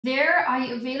there? Are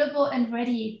you available and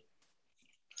ready?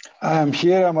 I'm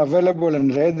here, I'm available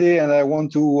and ready, and I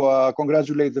want to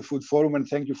congratulate the Food Forum and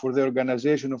thank you for the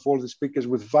organization of all the speakers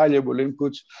with valuable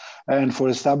inputs and for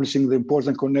establishing the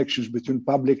important connections between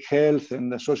public health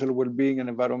and the social well-being and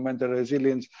environmental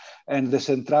resilience and the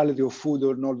centrality of food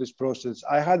in all this process.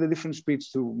 I had a different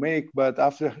speech to make, but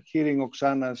after hearing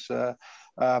Oksana's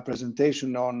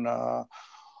presentation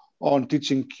on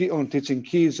teaching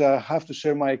kids, I have to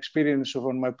share my experience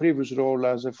on my previous role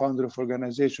as a founder of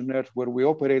Organization Earth, where we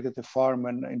operated a farm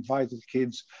and invited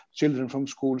children from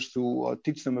schools to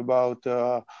teach them about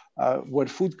where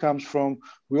food comes from.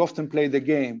 We often played a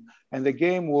game, and the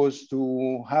game was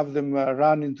to have them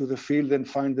run into the field and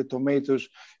find the tomatoes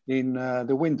in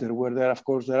the winter, where of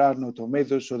course there are no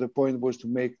tomatoes. So the point was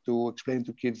to explain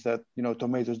to kids that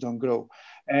tomatoes don't grow,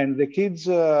 and the kids.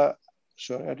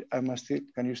 Sorry,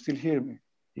 can you still hear me?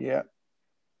 Yeah.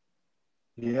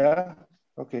 Yeah.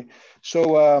 Okay. So,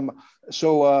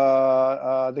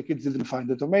 the kids didn't find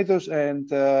the tomatoes, and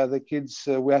the kids,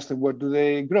 we asked them, where do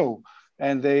they grow?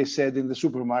 And they said in the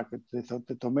supermarket. They thought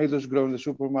the tomatoes grow in the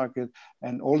supermarket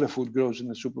and all the food grows in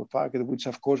the supermarket, which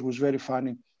of course was very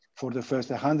funny for the first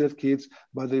 100 kids,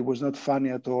 but it was not funny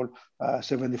at all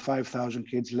 75,000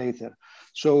 kids later.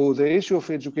 So the issue of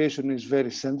education is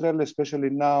very central, especially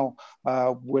now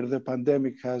where the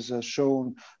pandemic has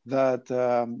shown that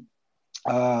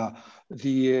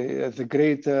the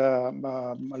great,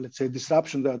 let's say,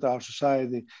 disruption that our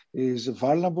society is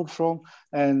vulnerable from.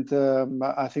 And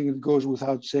I think it goes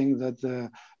without saying that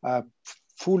the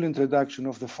full introduction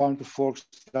of the farm to fork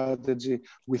strategy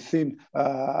within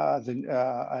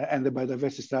and the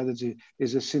biodiversity strategy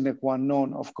is a sine qua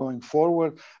non of going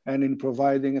forward and in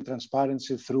providing a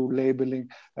transparency through labeling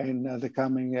in the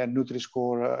coming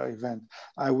Nutri-Score event.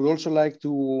 I would also like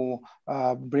to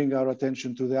bring our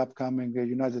attention to the upcoming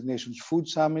United Nations Food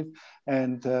Summit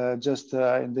and just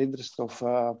in the interest of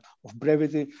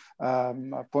brevity,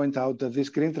 point out that this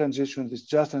green transition, this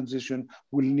just transition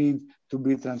will need to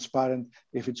be transparent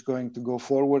if it's going to go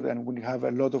forward, and we have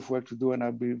a lot of work to do, and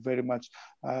I'll be very much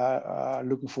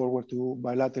looking forward to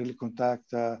bilaterally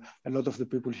contact a lot of the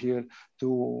people here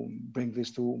to bring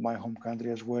this to my home country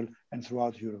as well and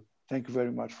throughout Europe. Thank you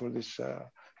very much for this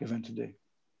event today.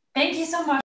 Thank you so much.